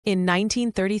In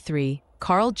 1933,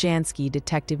 Karl Jansky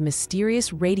detected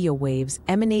mysterious radio waves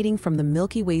emanating from the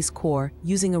Milky Way's core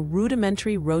using a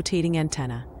rudimentary rotating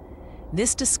antenna.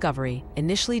 This discovery,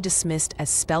 initially dismissed as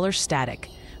stellar static,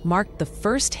 marked the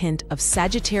first hint of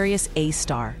Sagittarius A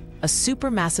star, a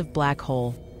supermassive black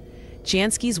hole.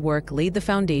 Jansky's work laid the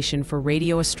foundation for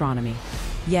radio astronomy,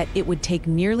 yet it would take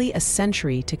nearly a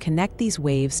century to connect these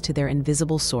waves to their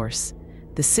invisible source.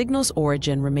 The signal's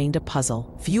origin remained a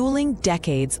puzzle, fueling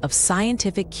decades of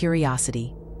scientific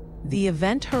curiosity. The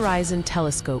Event Horizon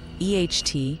Telescope,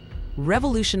 EHT,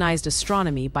 revolutionized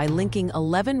astronomy by linking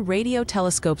 11 radio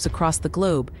telescopes across the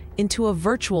globe into a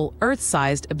virtual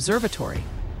Earth-sized observatory.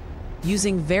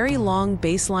 Using very long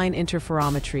baseline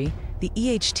interferometry, the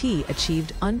EHT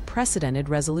achieved unprecedented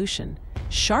resolution,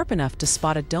 sharp enough to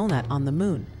spot a donut on the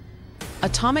moon.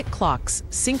 Atomic clocks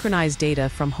synchronized data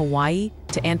from Hawaii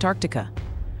to Antarctica,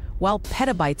 while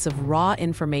petabytes of raw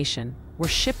information were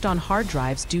shipped on hard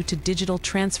drives due to digital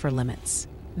transfer limits.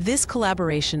 This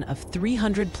collaboration of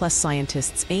 300-plus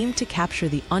scientists aimed to capture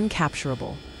the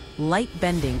uncapturable, light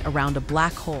bending around a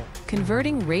black hole.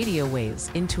 Converting radio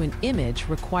waves into an image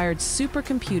required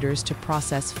supercomputers to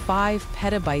process 5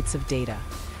 petabytes of data,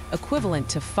 equivalent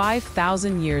to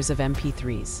 5,000 years of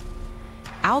MP3s.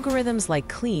 Algorithms like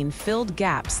Clean filled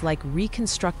gaps like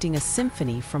reconstructing a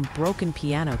symphony from broken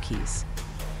piano keys.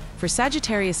 For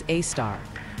Sagittarius A star,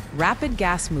 rapid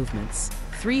gas movements,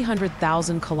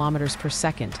 300,000 kilometers per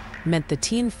second, meant the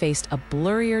team faced a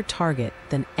blurrier target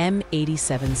than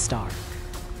M87 star.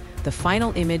 The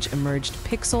final image emerged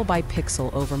pixel by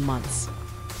pixel over months,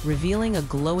 revealing a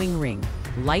glowing ring,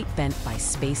 light bent by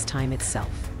space-time itself.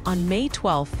 On May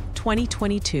 12,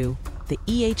 2022, the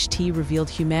EHT revealed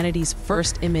humanity's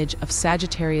first image of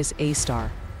Sagittarius A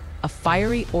star, a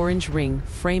fiery orange ring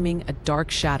framing a dark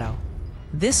shadow.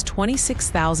 This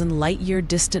 26,000 light-year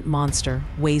distant monster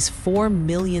weighs 4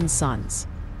 million suns.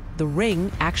 The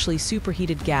ring, actually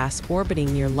superheated gas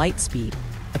orbiting near light speed,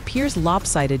 appears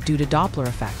lopsided due to Doppler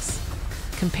effects.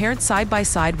 Compared side by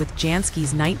side with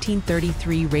Jansky's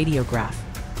 1933 radiograph,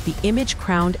 the image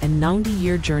crowned a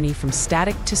 90-year journey from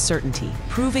static to certainty,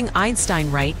 proving Einstein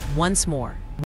right once more.